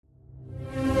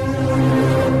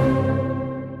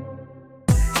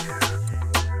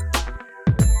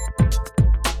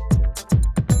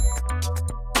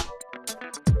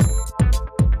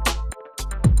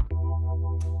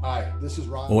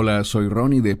Hola, soy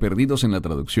Ronnie de Perdidos en la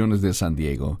Traducciones de San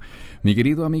Diego. Mi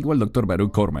querido amigo el Dr.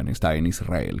 Baruch Korman está en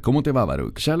Israel. ¿Cómo te va,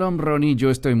 Baruch? Shalom, Ronnie, yo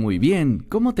estoy muy bien.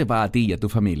 ¿Cómo te va a ti y a tu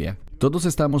familia? Todos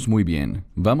estamos muy bien.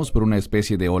 Vamos por una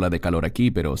especie de ola de calor aquí,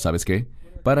 pero ¿sabes qué?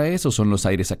 Para eso son los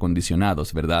aires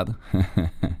acondicionados, ¿verdad?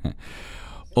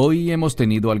 Hoy hemos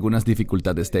tenido algunas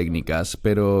dificultades técnicas,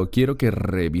 pero quiero que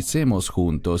revisemos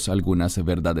juntos algunas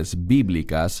verdades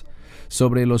bíblicas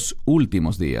sobre los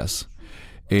últimos días.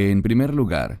 En primer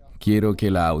lugar, quiero que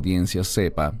la audiencia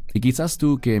sepa, y quizás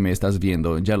tú que me estás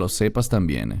viendo ya lo sepas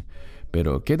también,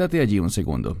 pero quédate allí un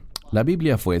segundo. La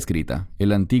Biblia fue escrita,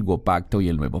 el Antiguo Pacto y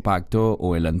el Nuevo Pacto,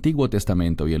 o el Antiguo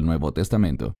Testamento y el Nuevo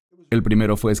Testamento. El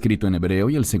primero fue escrito en hebreo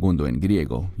y el segundo en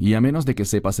griego, y a menos de que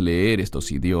sepas leer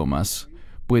estos idiomas,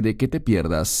 puede que te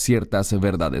pierdas ciertas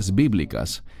verdades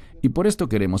bíblicas. Y por esto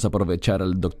queremos aprovechar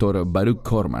al Dr. Baruch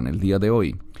Korman el día de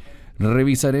hoy.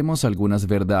 Revisaremos algunas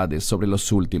verdades sobre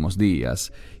los últimos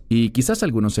días y quizás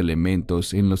algunos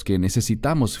elementos en los que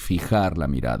necesitamos fijar la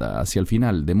mirada hacia el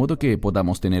final, de modo que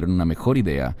podamos tener una mejor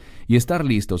idea y estar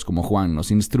listos, como Juan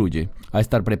nos instruye, a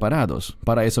estar preparados.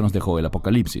 Para eso nos dejó el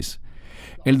Apocalipsis.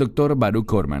 El Dr. Baruch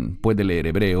Korman puede leer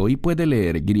hebreo y puede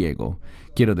leer griego.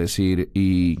 Quiero decir,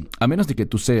 y a menos de que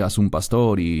tú seas un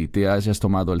pastor y te hayas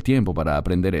tomado el tiempo para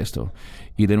aprender esto.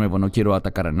 Y de nuevo, no quiero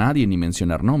atacar a nadie ni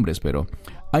mencionar nombres, pero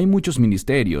hay muchos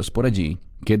ministerios por allí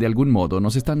que de algún modo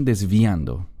nos están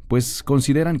desviando, pues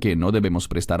consideran que no debemos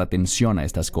prestar atención a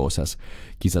estas cosas.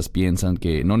 Quizás piensan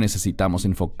que no necesitamos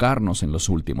enfocarnos en los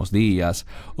últimos días,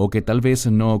 o que tal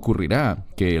vez no ocurrirá,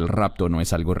 que el rapto no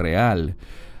es algo real.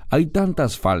 Hay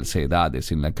tantas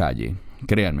falsedades en la calle.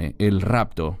 Créanme, el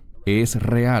rapto es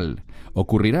real.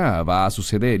 Ocurrirá, va a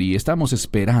suceder y estamos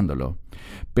esperándolo.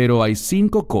 Pero hay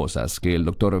 5 cosas que el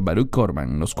Dr. Baruch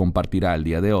Korman nos compartirá el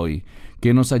día de hoy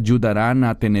que nos ayudarán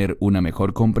a tener una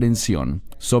mejor comprensión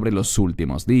sobre los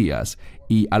últimos días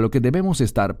y a lo que debemos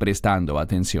estar prestando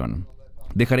atención.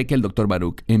 Dejaré que el Dr.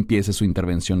 Baruch empiece su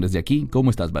intervención desde aquí.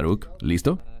 ¿Cómo estás, Baruch?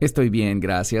 ¿Listo? Estoy bien,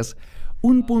 gracias.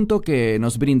 Un punto que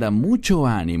nos brinda mucho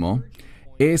ánimo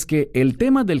es que el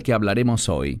tema del que hablaremos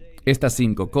hoy, estas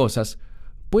 5 cosas,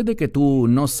 puede que tú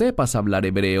no sepas hablar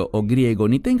hebreo o griego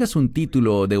ni tengas un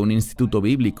título de un instituto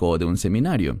bíblico o de un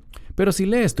seminario, pero si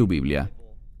lees tu Biblia,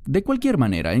 de cualquier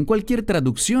manera, en cualquier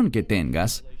traducción que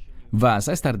tengas, vas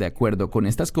a estar de acuerdo con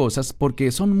estas cosas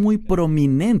porque son muy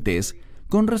prominentes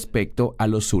con respecto a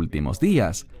los últimos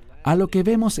días, a lo que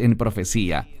vemos en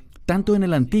profecía, tanto en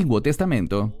el Antiguo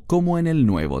Testamento como en el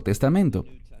Nuevo Testamento.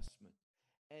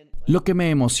 Lo que me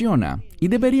emociona, y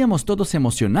deberíamos todos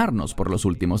emocionarnos por los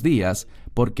últimos días,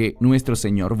 porque nuestro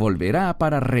Señor volverá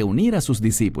para reunir a sus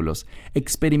discípulos.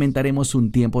 Experimentaremos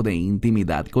un tiempo de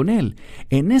intimidad con Él,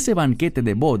 en ese banquete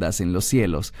de bodas en los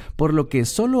cielos, por lo que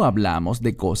solo hablamos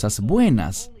de cosas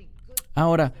buenas.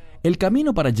 Ahora, el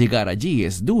camino para llegar allí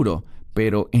es duro,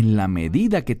 pero en la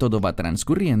medida que todo va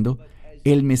transcurriendo,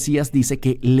 el Mesías dice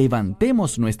que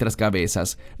levantemos nuestras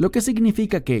cabezas, lo que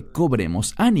significa que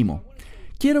cobremos ánimo.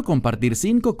 Quiero compartir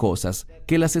 5 cosas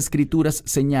que las Escrituras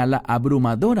señala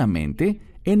abrumadoramente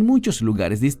en muchos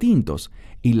lugares distintos.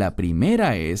 Y la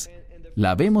primera es,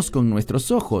 la vemos con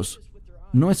nuestros ojos.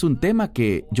 No es un tema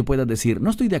que yo pueda decir, no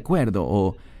estoy de acuerdo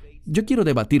o yo quiero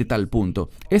debatir tal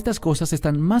punto. Estas cosas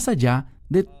están más allá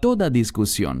de toda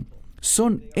discusión.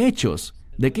 Son hechos.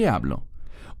 ¿De qué hablo?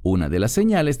 Una de las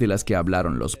señales de las que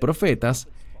hablaron los profetas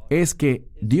es que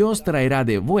Dios traerá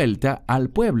de vuelta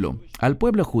al pueblo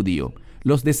judío,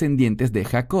 los descendientes de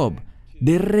Jacob,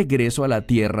 de regreso a la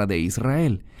tierra de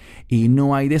Israel. Y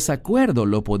no hay desacuerdo,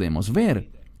 lo podemos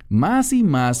ver. Más y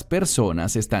más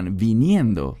personas están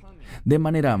viniendo de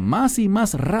manera más y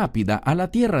más rápida a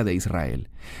la tierra de Israel.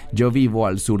 Yo vivo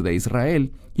al sur de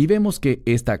Israel y vemos que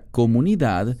esta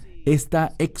comunidad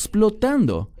está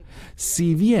explotando.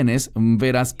 Si vienes,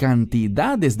 verás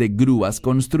cantidades de grúas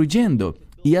construyendo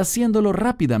y haciéndolo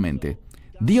rápidamente.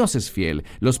 Dios es fiel.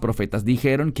 Los profetas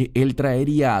dijeron que Él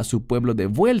traería a su pueblo de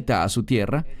vuelta a su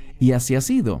tierra, y así ha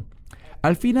sido.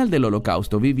 Al final del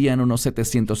Holocausto vivían unos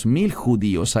 700,000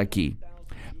 judíos aquí,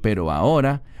 pero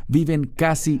ahora viven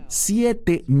casi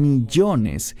 7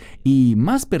 millones y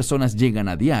más personas llegan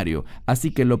a diario,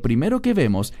 así que lo primero que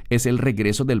vemos es el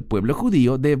regreso del pueblo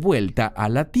judío de vuelta a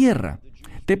la tierra.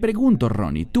 Te pregunto,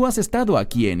 Ronnie, tú has estado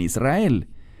aquí en Israel.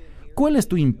 ¿Cuál es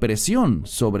tu impresión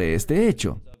sobre este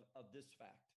hecho?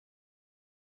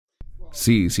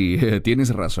 Sí,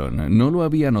 tienes razón. No lo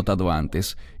había notado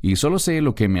antes y solo sé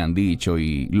lo que me han dicho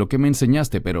y lo que me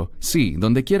enseñaste, pero sí,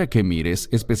 donde quiera que mires,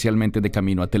 especialmente de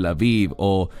camino a Tel Aviv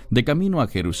o de camino a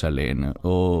Jerusalén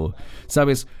o,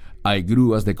 ¿sabes? Hay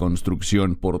grúas de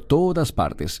construcción por todas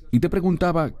partes y te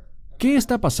preguntaba, ¿qué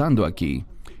está pasando aquí?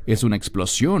 Es una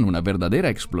explosión, una verdadera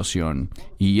explosión,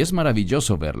 y es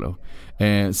maravilloso verlo.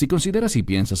 Si consideras y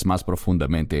piensas más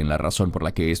profundamente en la razón por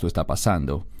la que esto está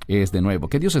pasando, es de nuevo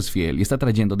que Dios es fiel y está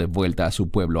trayendo de vuelta a su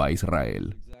pueblo, a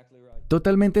Israel.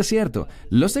 Totalmente cierto.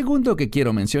 Lo segundo que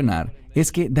quiero mencionar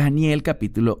es que Daniel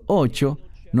capítulo 8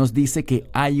 nos dice que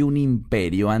hay un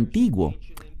imperio antiguo.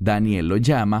 Daniel lo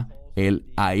llama el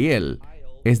Aiel,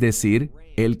 es decir,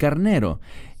 el carnero,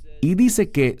 y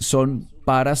dice que son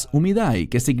paras humidai,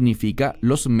 que significa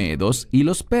los medos y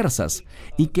los persas,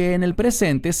 y que en el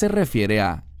presente se refiere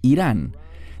a Irán.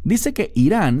 Dice que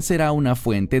Irán será una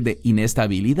fuente de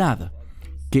inestabilidad,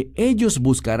 que ellos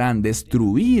buscarán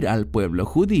destruir al pueblo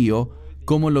judío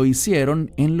como lo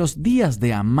hicieron en los días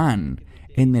de Amán,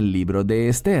 en el libro de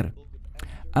Esther.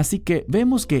 Así que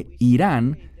vemos que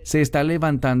Irán se está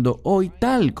levantando hoy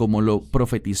tal como lo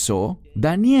profetizó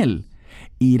Daniel.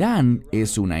 Irán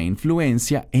es una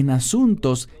influencia en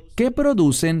asuntos que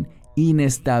producen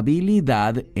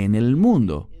inestabilidad en el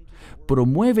mundo.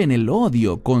 Promueven el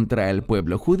odio contra el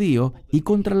pueblo judío y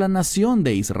contra la nación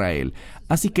de Israel.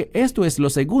 Así que esto es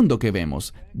lo segundo que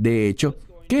vemos. De hecho,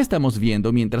 ¿qué estamos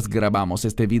viendo mientras grabamos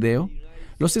este video?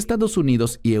 Los Estados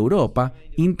Unidos y Europa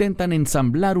intentan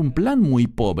ensamblar un plan muy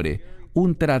pobre,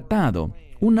 un tratado,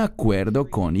 un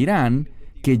acuerdo con Irán,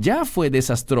 que ya fue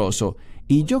desastroso,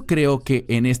 y yo creo que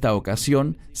en esta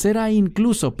ocasión será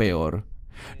incluso peor.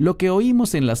 Lo que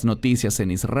oímos en las noticias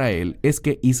en Israel es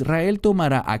que Israel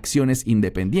tomará acciones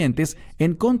independientes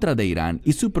en contra de Irán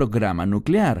y su programa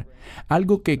nuclear,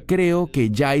 algo que creo que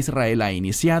ya Israel ha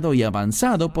iniciado y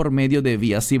avanzado por medio de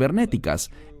vías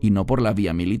cibernéticas, y no por la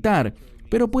vía militar,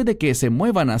 pero puede que se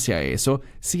muevan hacia eso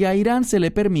si a Irán se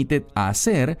le permite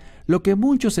hacer lo que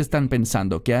muchos están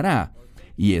pensando que hará,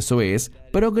 y eso es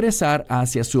progresar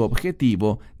hacia su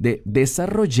objetivo de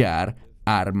desarrollar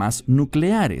armas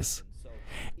nucleares.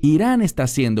 Irán está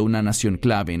siendo una nación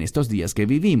clave en estos días que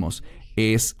vivimos.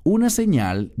 Es una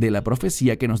señal de la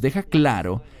profecía que nos deja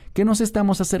claro que nos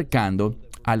estamos acercando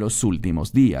a los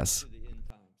últimos días.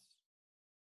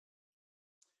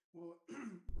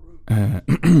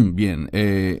 Bien,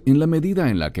 en la medida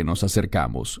en la que nos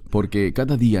acercamos, porque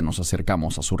cada día nos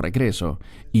acercamos a su regreso,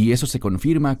 y eso se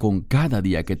confirma con cada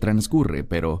día que transcurre,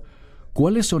 pero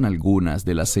 ¿cuáles son algunas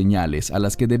de las señales a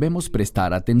las que debemos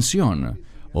prestar atención?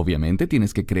 Obviamente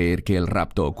tienes que creer que el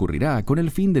rapto ocurrirá con el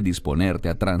fin de disponerte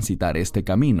a transitar este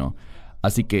camino.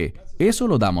 Así que eso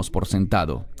lo damos por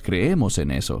sentado. Creemos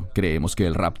en eso. Creemos que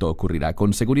el rapto ocurrirá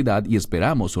con seguridad y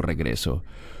esperamos su regreso.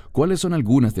 ¿Cuáles son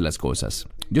algunas de las cosas?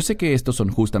 Yo sé que estos son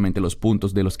justamente los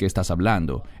puntos de los que estás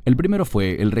hablando. El primero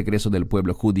fue el regreso del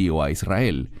pueblo judío a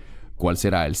Israel. ¿Cuál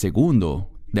será el segundo,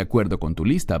 de acuerdo con tu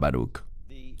lista, Baruch?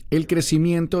 El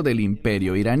crecimiento del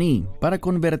imperio iraní para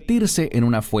convertirse en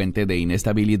una fuente de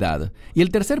inestabilidad. Y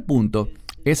el tercer punto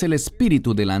es el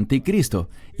espíritu del anticristo.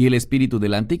 Y el espíritu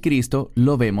del anticristo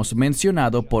lo vemos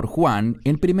mencionado por Juan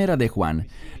en Primera de Juan.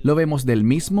 Lo vemos del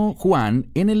mismo Juan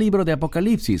en el libro de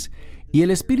Apocalipsis. Y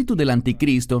el espíritu del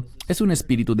anticristo es un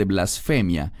espíritu de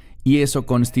blasfemia. Y eso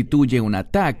constituye un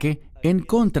ataque en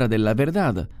contra de la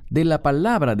verdad, de la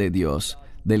palabra de Dios,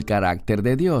 del carácter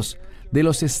de Dios, de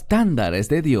los estándares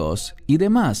de Dios y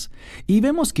demás. Y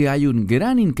vemos que hay un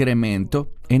gran incremento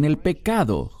en el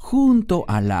pecado junto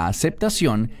a la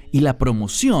aceptación y la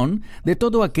promoción de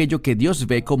todo aquello que Dios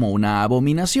ve como una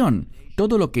abominación,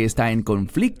 todo lo que está en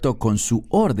conflicto con su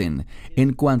orden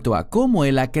en cuanto a cómo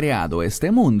Él ha creado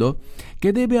este mundo,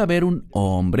 que debe haber un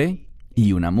hombre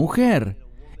y una mujer,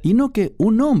 y no que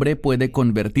un hombre puede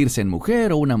convertirse en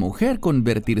mujer o una mujer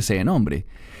convertirse en hombre.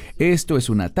 Esto es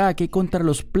un ataque contra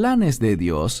los planes de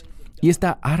Dios y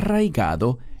está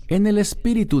arraigado en el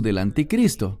espíritu del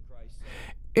anticristo.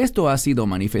 Esto ha sido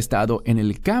manifestado en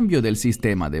el cambio del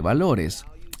sistema de valores,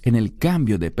 en el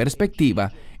cambio de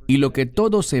perspectiva y lo que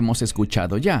todos hemos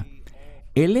escuchado ya.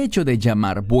 El hecho de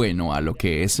llamar bueno a lo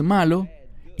que es malo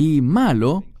y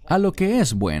malo a lo que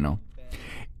es bueno.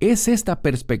 Es esta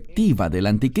perspectiva del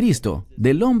anticristo,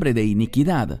 del hombre de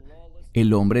iniquidad,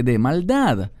 el hombre de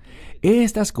maldad.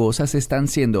 Estas cosas están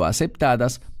siendo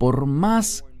aceptadas por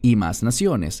más y más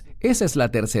naciones. Esa es la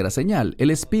tercera señal,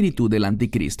 el espíritu del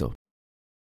anticristo.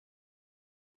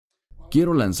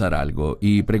 Quiero lanzar algo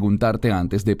y preguntarte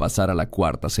antes de pasar a la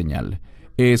cuarta señal.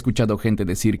 He escuchado gente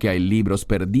decir que hay libros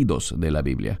perdidos de la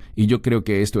Biblia, y yo creo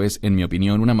que esto es, en mi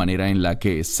opinión, una manera en la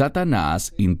que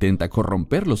Satanás intenta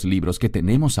corromper los libros que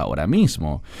tenemos ahora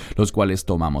mismo, los cuales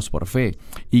tomamos por fe,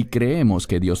 y creemos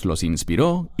que Dios los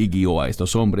inspiró y guió a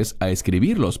estos hombres a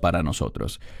escribirlos para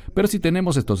nosotros. Pero si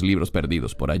tenemos estos libros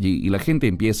perdidos por allí y la gente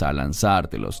empieza a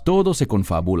lanzártelos, todo se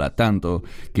confabula tanto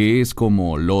que es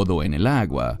como lodo en el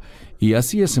agua. Y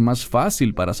así es más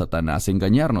fácil para Satanás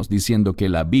engañarnos diciendo que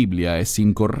la Biblia es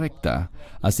incorrecta.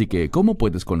 Así que, ¿cómo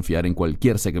puedes confiar en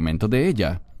cualquier segmento de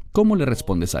ella? ¿Cómo le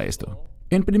respondes a esto?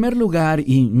 En primer lugar,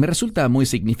 y me resulta muy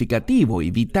significativo y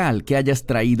vital que hayas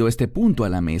traído este punto a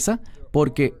la mesa,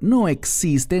 porque no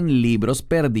existen libros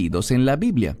perdidos en la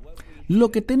Biblia.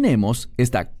 Lo que tenemos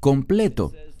está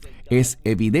completo. Es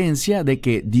evidencia de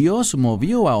que Dios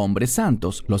movió a hombres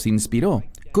santos, los inspiró,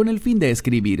 con el fin de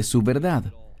escribir su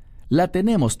verdad. La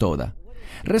tenemos toda.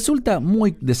 Resulta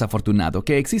muy desafortunado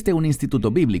que existe un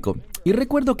instituto bíblico, y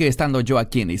recuerdo que estando yo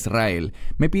aquí en Israel,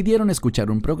 me pidieron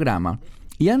escuchar un programa,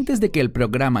 y antes de que el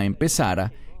programa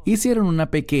empezara, hicieron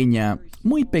una pequeña,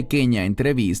 muy pequeña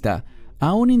entrevista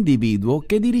a un individuo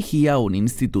que dirigía un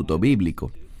instituto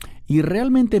bíblico. Y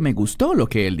realmente me gustó lo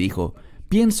que él dijo.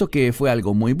 Pienso que fue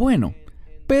algo muy bueno.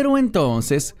 Pero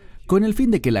entonces, con el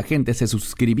fin de que la gente se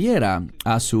suscribiera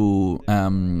a su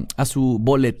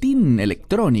boletín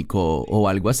electrónico o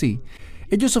algo así,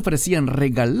 ellos ofrecían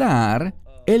regalar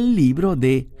el libro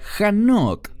de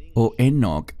Hanoc, o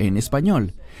Enoch en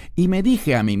español. Y me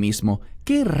dije a mí mismo,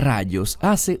 ¿qué rayos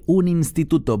hace un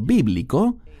instituto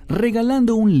bíblico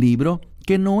regalando un libro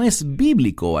que no es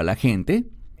bíblico a la gente?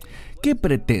 ¿Qué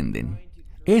pretenden?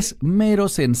 Es mero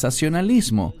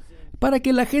sensacionalismo, para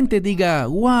que la gente diga,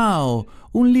 ¡wow!,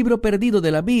 un libro perdido de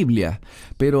la Biblia.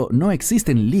 Pero no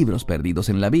existen libros perdidos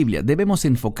en la Biblia. Debemos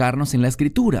enfocarnos en la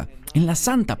Escritura, en la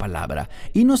Santa Palabra,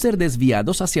 y no ser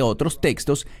desviados hacia otros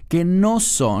textos que no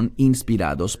son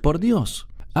inspirados por Dios.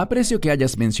 Aprecio que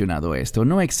hayas mencionado esto.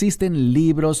 No existen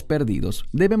libros perdidos.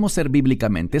 Debemos ser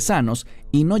bíblicamente sanos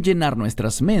y no llenar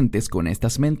nuestras mentes con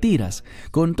estas mentiras,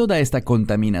 con toda esta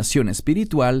contaminación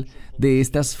espiritual de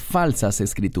estas falsas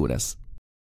escrituras.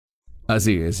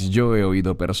 Así es, yo he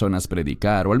oído personas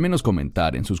predicar o al menos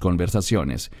comentar en sus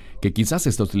conversaciones que quizás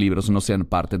estos libros no sean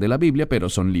parte de la Biblia, pero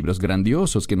son libros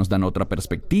grandiosos que nos dan otra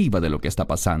perspectiva de lo que está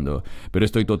pasando. Pero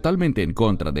estoy totalmente en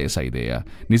contra de esa idea.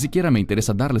 Ni siquiera me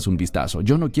interesa darles un vistazo.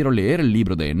 Yo no quiero leer el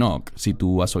libro de Enoch. Si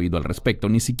tú has oído al respecto,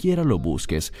 ni siquiera lo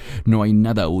busques. No hay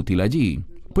nada útil allí.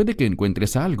 Puede que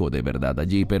encuentres algo de verdad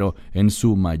allí, pero en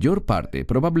su mayor parte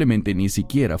probablemente ni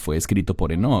siquiera fue escrito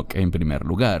por Enoch en primer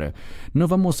lugar. No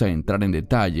vamos a entrar en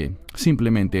detalle,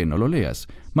 simplemente no lo leas.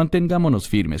 Mantengámonos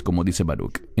firmes, como dice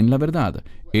Baruch, en la verdad.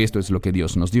 Esto es lo que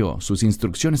Dios nos dio, sus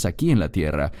instrucciones aquí en la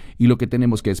tierra, y lo que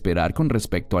tenemos que esperar con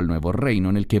respecto al nuevo reino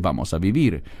en el que vamos a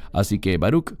vivir. Así que,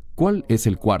 Baruch, ¿cuál es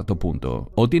el cuarto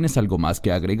punto? ¿O tienes algo más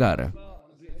que agregar?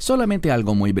 Solamente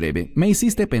algo muy breve. Me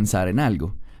hiciste pensar en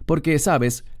algo. Porque,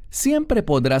 ¿sabes? Siempre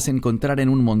podrás encontrar en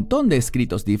un montón de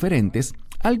escritos diferentes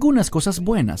algunas cosas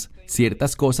buenas,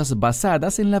 ciertas cosas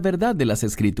basadas en la verdad de las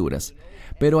Escrituras.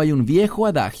 Pero hay un viejo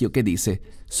adagio que dice,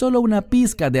 solo una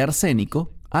pizca de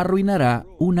arsénico arruinará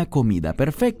una comida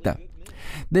perfecta.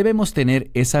 Debemos tener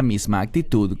esa misma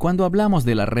actitud cuando hablamos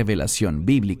de la revelación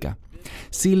bíblica.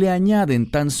 Si le añaden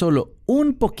tan solo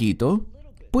un poquito,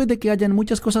 puede que hayan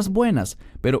muchas cosas buenas,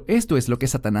 pero esto es lo que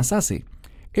Satanás hace.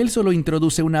 Él solo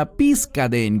introduce una pizca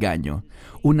de engaño,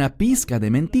 una pizca de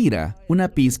mentira, una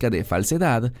pizca de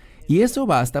falsedad, y eso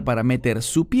basta para meter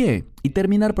su pie y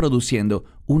terminar produciendo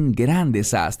un gran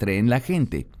desastre en la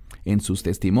gente, en sus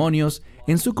testimonios,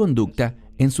 en su conducta,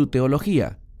 en su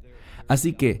teología.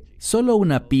 Así que solo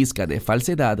una pizca de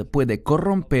falsedad puede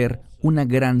corromper una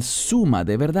gran suma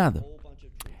de verdad.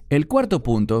 El cuarto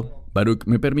punto. Baruch,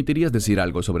 ¿me permitirías decir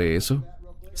algo sobre eso?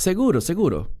 Seguro.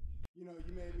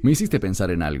 Me hiciste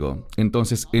pensar en algo.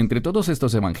 Entonces, entre todos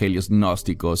estos evangelios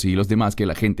gnósticos y los demás que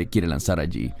la gente quiere lanzar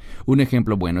allí, un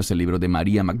ejemplo bueno es el libro de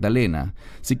María Magdalena.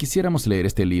 Si quisiéramos leer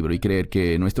este libro y creer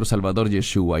que nuestro Salvador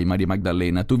Yeshua y María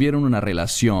Magdalena tuvieron una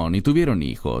relación y tuvieron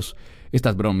hijos,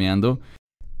 ¿estás bromeando?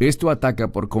 Esto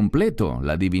ataca por completo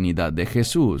la divinidad de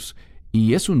Jesús,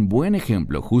 y es un buen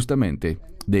ejemplo justamente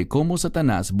de cómo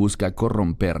Satanás busca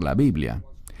corromper la Biblia.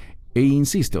 E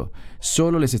insisto,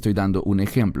 solo les estoy dando un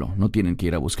ejemplo, no tienen que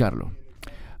ir a buscarlo.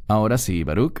 Ahora sí,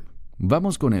 Baruch,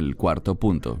 vamos con el cuarto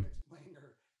punto.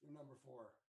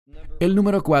 El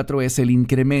número 4 es el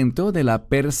incremento de la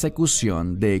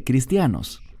persecución de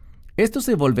cristianos. Esto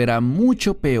se volverá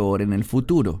mucho peor en el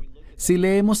futuro. Si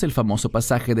leemos el famoso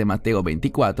pasaje de Mateo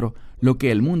 24, lo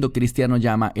que el mundo cristiano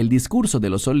llama el discurso de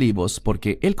los olivos,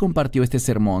 porque él compartió este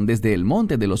sermón desde el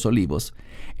monte de los olivos,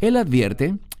 él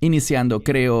advierte, iniciando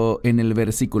creo en el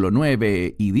versículo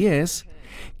 9 y 10,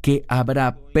 que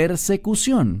habrá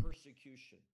persecución.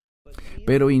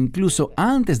 Pero incluso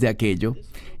antes de aquello,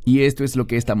 y esto es lo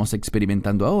que estamos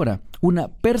experimentando ahora, una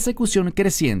persecución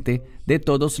creciente de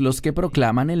todos los que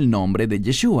proclaman el nombre de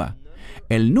Yeshua.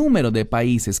 El número de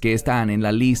países que están en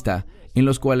la lista, en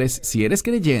los cuales si eres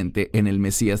creyente en el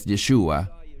Mesías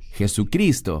Yeshua,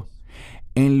 Jesucristo,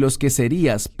 en los que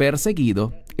serías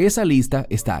perseguido, esa lista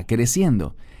está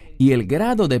creciendo. Y el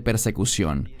grado de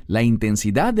persecución, la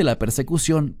intensidad de la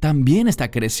persecución también está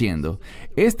creciendo.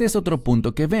 Este es otro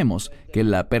punto que vemos, que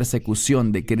la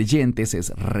persecución de creyentes es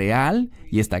real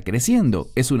y está creciendo.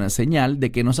 Es una señal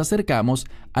de que nos acercamos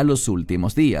a los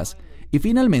últimos días. Y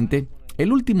finalmente,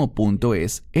 el último punto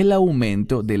es el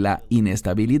aumento de la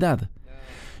inestabilidad.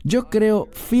 Yo creo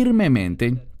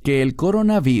firmemente que el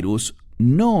coronavirus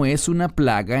no es una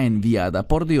plaga enviada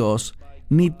por Dios,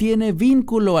 ni tiene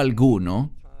vínculo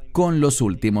alguno con los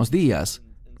últimos días.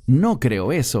 No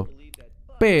creo eso.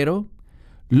 Pero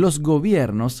los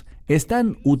gobiernos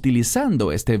están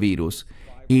utilizando este virus,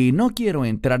 y no quiero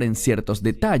entrar en ciertos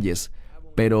detalles,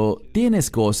 pero tienes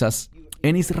cosas.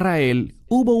 En Israel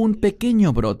hubo un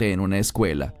pequeño brote en una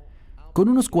escuela, con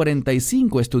unos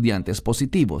 45 estudiantes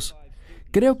positivos.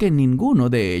 Creo que ninguno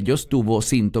de ellos tuvo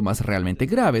síntomas realmente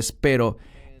graves, pero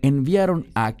enviaron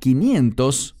a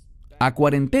 500 a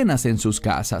cuarentenas en sus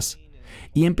casas.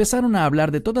 Y empezaron a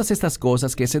hablar de todas estas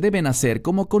cosas que se deben hacer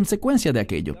como consecuencia de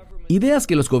aquello. Ideas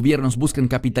que los gobiernos buscan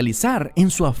capitalizar en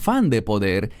su afán de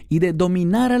poder y de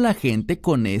dominar a la gente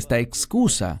con esta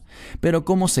excusa. Pero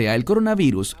como sea el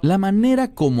coronavirus, la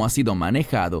manera como ha sido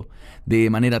manejado, de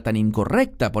manera tan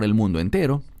incorrecta por el mundo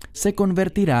entero, se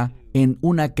convertirá en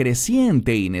una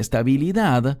creciente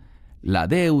inestabilidad. La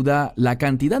deuda, la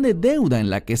cantidad de deuda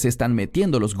en la que se están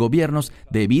metiendo los gobiernos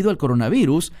debido al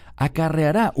coronavirus,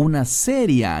 acarreará una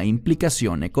seria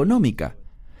implicación económica.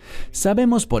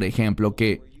 Sabemos, por ejemplo,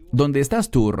 que donde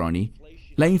estás tú, Ronnie,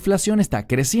 la inflación está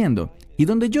creciendo, y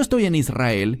donde yo estoy en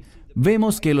Israel,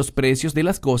 vemos que los precios de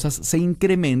las cosas se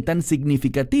incrementan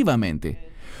significativamente.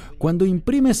 Cuando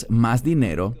imprimes más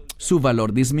dinero, su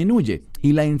valor disminuye,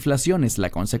 y la inflación es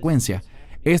la consecuencia.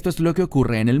 Esto es lo que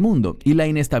ocurre en el mundo, y la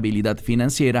inestabilidad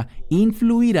financiera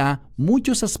influirá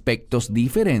muchos aspectos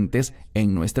diferentes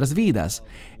en nuestras vidas,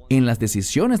 en las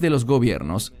decisiones de los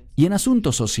gobiernos y en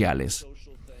asuntos sociales.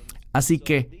 Así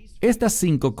que, estas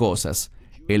 5 cosas,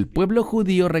 el pueblo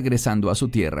judío regresando a su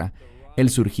tierra, el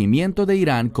surgimiento de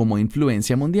Irán como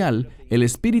influencia mundial, el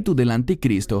espíritu del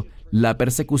anticristo, la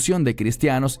persecución de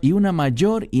cristianos y una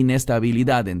mayor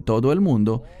inestabilidad en todo el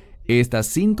mundo, estas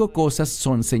 5 cosas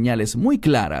son señales muy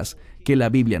claras que la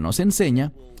Biblia nos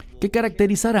enseña, que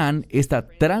caracterizarán esta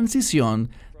transición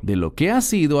de lo que ha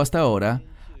sido hasta ahora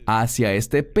hacia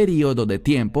este periodo de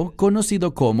tiempo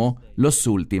conocido como los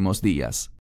últimos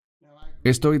días.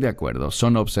 Estoy de acuerdo,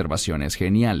 son observaciones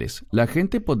geniales. La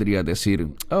gente podría decir,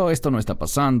 oh, esto no está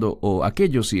pasando, o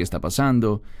aquello sí está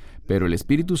pasando, pero el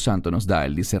Espíritu Santo nos da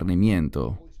el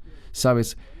discernimiento.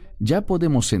 ¿Sabes? Ya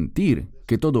podemos sentir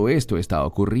que todo esto está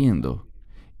ocurriendo.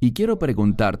 Y quiero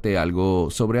preguntarte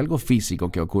algo sobre algo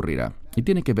físico que ocurrirá, y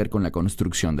tiene que ver con la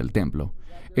construcción del templo.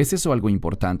 ¿Es eso algo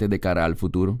importante de cara al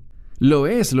futuro? Lo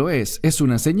es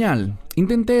una señal.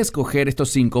 Intenté escoger estos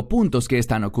 5 puntos que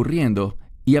están ocurriendo,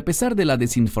 y a pesar de la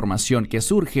desinformación que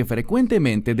surge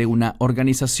frecuentemente de una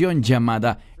organización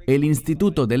llamada el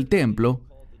Instituto del Templo,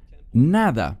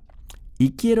 nada,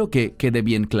 y quiero que quede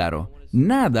bien claro,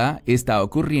 nada está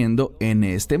ocurriendo en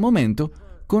este momento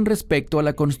con respecto a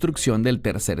la construcción del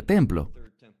tercer templo.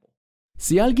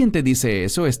 Si alguien te dice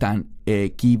eso, están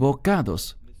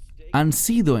equivocados. Han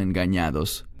sido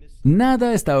engañados.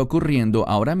 Nada está ocurriendo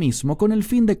ahora mismo con el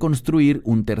fin de construir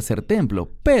un tercer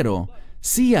templo, pero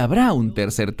sí habrá un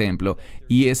tercer templo,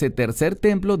 y ese tercer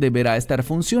templo deberá estar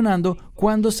funcionando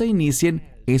cuando se inicien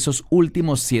esos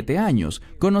últimos 7 años,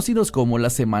 conocidos como la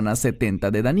semana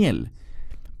 70 de Daniel.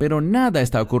 Pero nada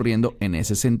está ocurriendo en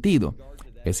ese sentido.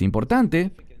 Es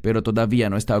importante, pero todavía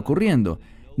no está ocurriendo.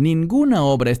 Ninguna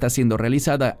obra está siendo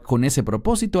realizada con ese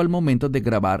propósito al momento de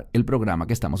grabar el programa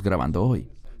que estamos grabando hoy.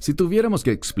 Si tuviéramos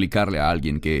que explicarle a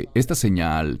alguien que esta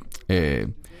señal,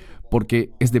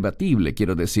 porque es debatible,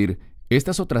 quiero decir,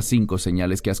 estas otras 5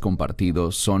 señales que has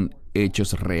compartido son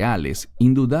hechos reales,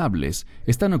 indudables,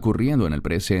 están ocurriendo en el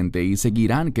presente y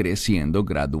seguirán creciendo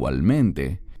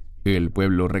gradualmente. El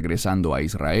pueblo regresando a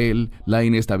Israel, la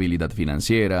inestabilidad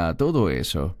financiera, todo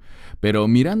eso. Pero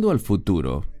mirando al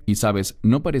futuro, y sabes,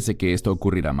 no parece que esto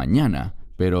ocurrirá mañana,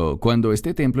 pero cuando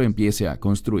este templo empiece a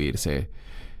construirse,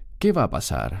 ¿qué va a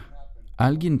pasar?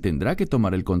 Alguien tendrá que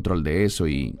tomar el control de eso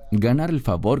y ganar el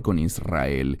favor con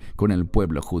Israel, con el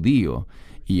pueblo judío.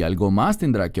 Y algo más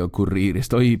tendrá que ocurrir.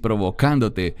 Estoy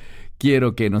provocándote.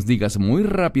 Quiero que nos digas muy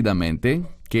rápidamente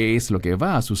qué es lo que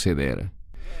va a suceder.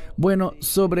 Bueno,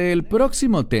 sobre el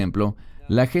próximo templo,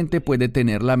 la gente puede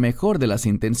tener la mejor de las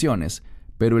intenciones,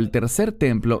 pero el tercer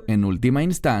templo, en última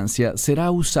instancia,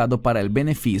 será usado para el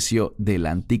beneficio del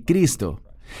anticristo.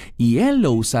 Y él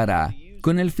lo usará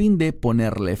con el fin de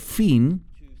ponerle fin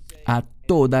a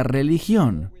toda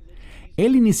religión.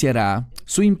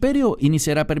 Su imperio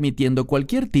iniciará permitiendo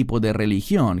cualquier tipo de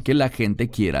religión que la gente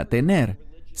quiera tener,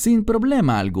 sin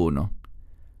problema alguno.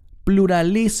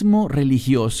 Pluralismo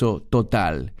religioso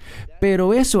total.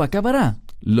 Pero eso acabará.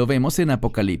 Lo vemos en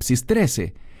Apocalipsis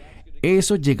 13.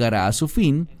 Eso llegará a su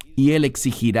fin y Él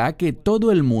exigirá que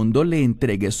todo el mundo le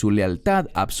entregue su lealtad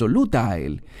absoluta a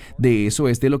Él. De eso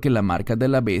es de lo que la marca de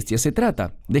la bestia se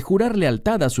trata, de jurar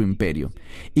lealtad a su imperio.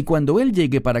 Y cuando Él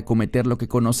llegue para cometer lo que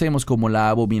conocemos como la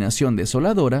abominación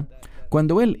desoladora,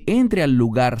 cuando Él entre al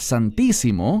lugar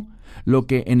santísimo, lo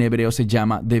que en hebreo se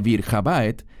llama Devir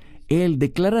Jabaet, Él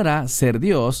declarará ser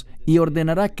Dios y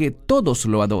ordenará que todos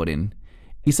lo adoren.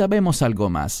 Y sabemos algo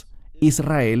más: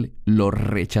 Israel lo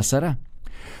rechazará.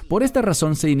 Por esta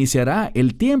razón se iniciará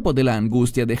el tiempo de la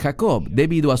angustia de Jacob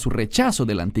debido a su rechazo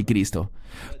del anticristo.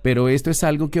 Pero esto es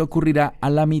algo que ocurrirá a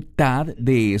la mitad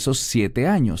de esos 7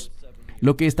 años.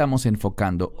 Lo que estamos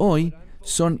enfocando hoy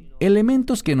son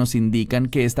elementos que nos indican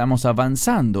que estamos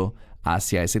avanzando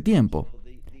hacia ese tiempo.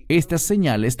 Estas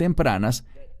señales tempranas,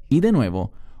 y de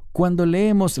nuevo, cuando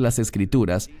leemos las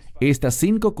Escrituras, estas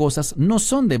 5 cosas no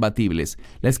son debatibles.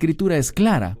 La Escritura es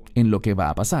clara en lo que va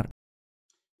a pasar.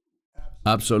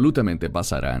 Absolutamente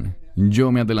pasarán.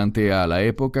 Yo me adelanté a la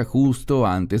época justo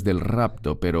antes del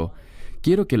rapto, pero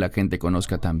quiero que la gente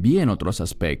conozca también otros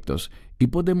aspectos y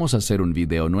podemos hacer un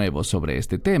video nuevo sobre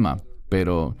este tema,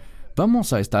 pero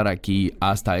vamos a estar aquí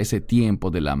hasta ese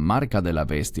tiempo de la marca de la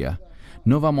bestia.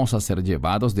 No vamos a ser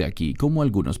llevados de aquí como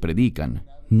algunos predican.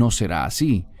 No será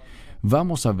así.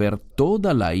 Vamos a ver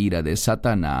toda la ira de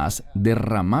Satanás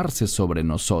derramarse sobre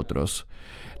nosotros.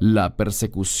 La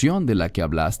persecución de la que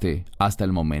hablaste hasta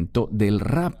el momento del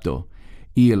rapto.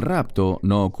 Y el rapto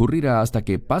no ocurrirá hasta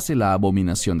que pase la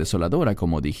abominación desoladora,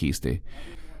 como dijiste.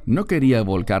 No quería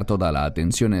volcar toda la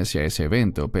atención hacia ese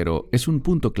evento, pero es un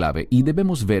punto clave y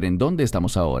debemos ver en dónde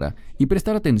estamos ahora y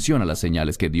prestar atención a las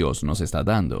señales que Dios nos está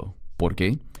dando. ¿Por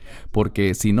qué?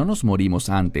 Porque si no nos morimos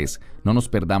antes, ¿no nos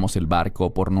perdamos el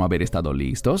barco por no haber estado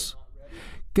listos?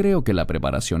 Creo que la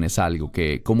preparación es algo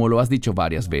que, como lo has dicho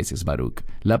varias veces, Baruch,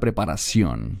 la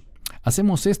preparación.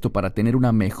 Hacemos esto para tener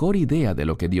una mejor idea de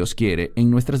lo que Dios quiere en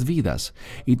nuestras vidas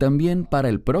y también para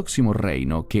el próximo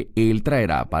reino que Él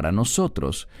traerá para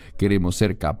nosotros. Queremos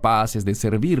ser capaces de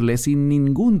servirle sin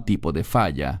ningún tipo de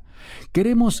falla.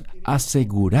 Queremos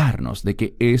asegurarnos de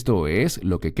que esto es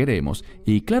lo que queremos,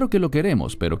 y claro que lo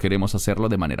queremos, pero queremos hacerlo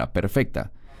de manera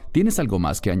perfecta. ¿Tienes algo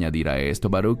más que añadir a esto,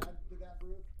 Baruch?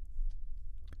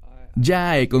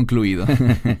 Ya he concluido.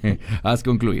 Has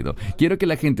concluido. Quiero que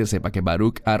la gente sepa que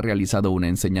Baruch ha realizado una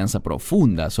enseñanza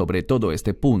profunda sobre todo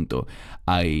este punto.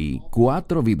 Hay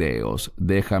 4 videos.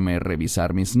 Déjame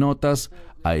revisar mis notas.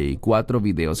 Hay 4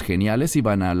 videos geniales. Si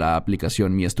van a la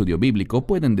aplicación Mi Estudio Bíblico,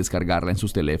 pueden descargarla en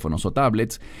sus teléfonos o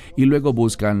tablets y luego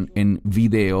buscan en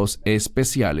videos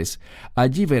especiales.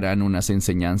 Allí verán unas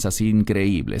enseñanzas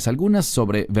increíbles, algunas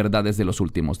sobre verdades de los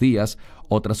últimos días,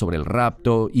 otras sobre el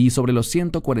rapto y sobre los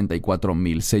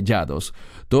 144,000 sellados.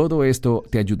 Todo esto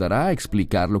te ayudará a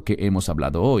explicar lo que hemos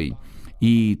hablado hoy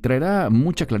y traerá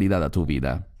mucha claridad a tu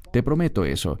vida. Te prometo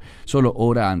eso. Solo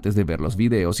ora antes de ver los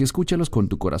videos y escúchalos con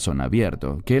tu corazón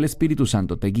abierto. Que el Espíritu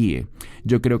Santo te guíe.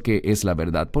 Yo creo que es la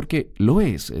verdad porque lo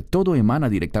es. Todo emana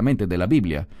directamente de la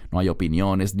Biblia. No hay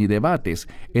opiniones ni debates.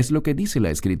 Es lo que dice la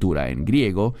Escritura en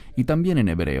griego y también en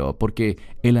hebreo, porque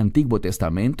el Antiguo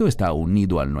Testamento está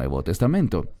unido al Nuevo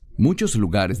Testamento. Muchos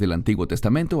lugares del Antiguo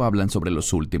Testamento hablan sobre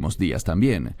los últimos días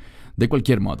también. De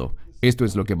cualquier modo, esto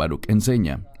es lo que Baruch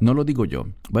enseña. No lo digo yo.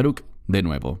 Baruch, de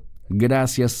nuevo,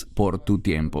 gracias por tu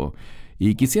tiempo.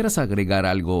 ¿Y quisieras agregar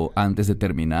algo antes de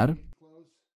terminar?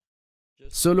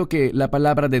 Solo que la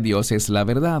palabra de Dios es la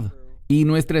verdad. Y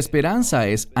nuestra esperanza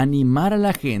es animar a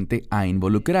la gente a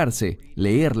involucrarse,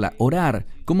 leerla, orar.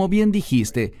 Como bien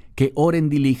dijiste, que oren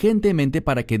diligentemente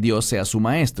para que Dios sea su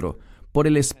maestro, por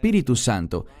el Espíritu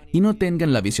Santo, y no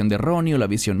tengan la visión de Ronnie o la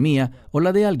visión mía o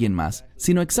la de alguien más,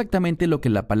 sino exactamente lo que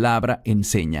la palabra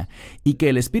enseña, y que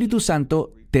el Espíritu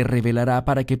Santo te revelará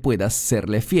para que puedas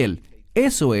serle fiel.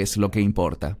 Eso es lo que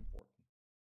importa.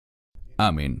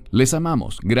 Amén. Les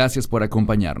amamos. Gracias por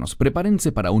acompañarnos.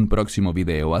 Prepárense para un próximo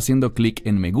video haciendo clic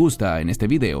en me gusta en este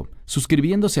video,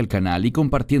 suscribiéndose al canal y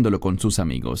compartiéndolo con sus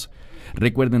amigos.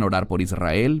 Recuerden orar por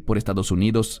Israel, por Estados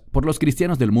Unidos, por los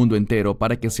cristianos del mundo entero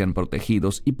para que sean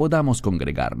protegidos y podamos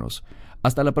congregarnos.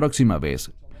 Hasta la próxima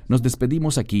vez. Nos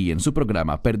despedimos aquí en su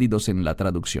programa Perdidos en la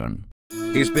Traducción.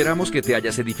 Esperamos que te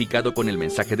hayas edificado con el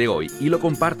mensaje de hoy y lo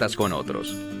compartas con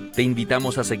otros. Te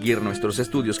invitamos a seguir nuestros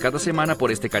estudios cada semana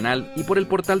por este canal y por el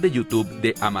portal de YouTube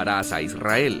de Amarás a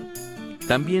Israel.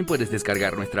 También puedes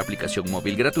descargar nuestra aplicación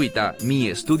móvil gratuita, Mi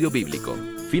Estudio Bíblico.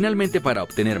 Finalmente, para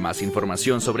obtener más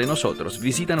información sobre nosotros,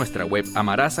 visita nuestra web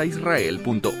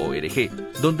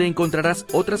amarasaisrael.org, donde encontrarás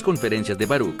otras conferencias de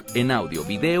Baruch en audio,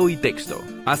 video y texto.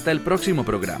 Hasta el próximo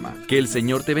programa. Que el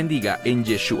Señor te bendiga en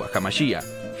Yeshua HaMashiach,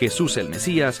 Jesús el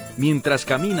Mesías, mientras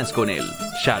caminas con Él.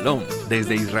 Shalom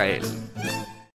desde Israel.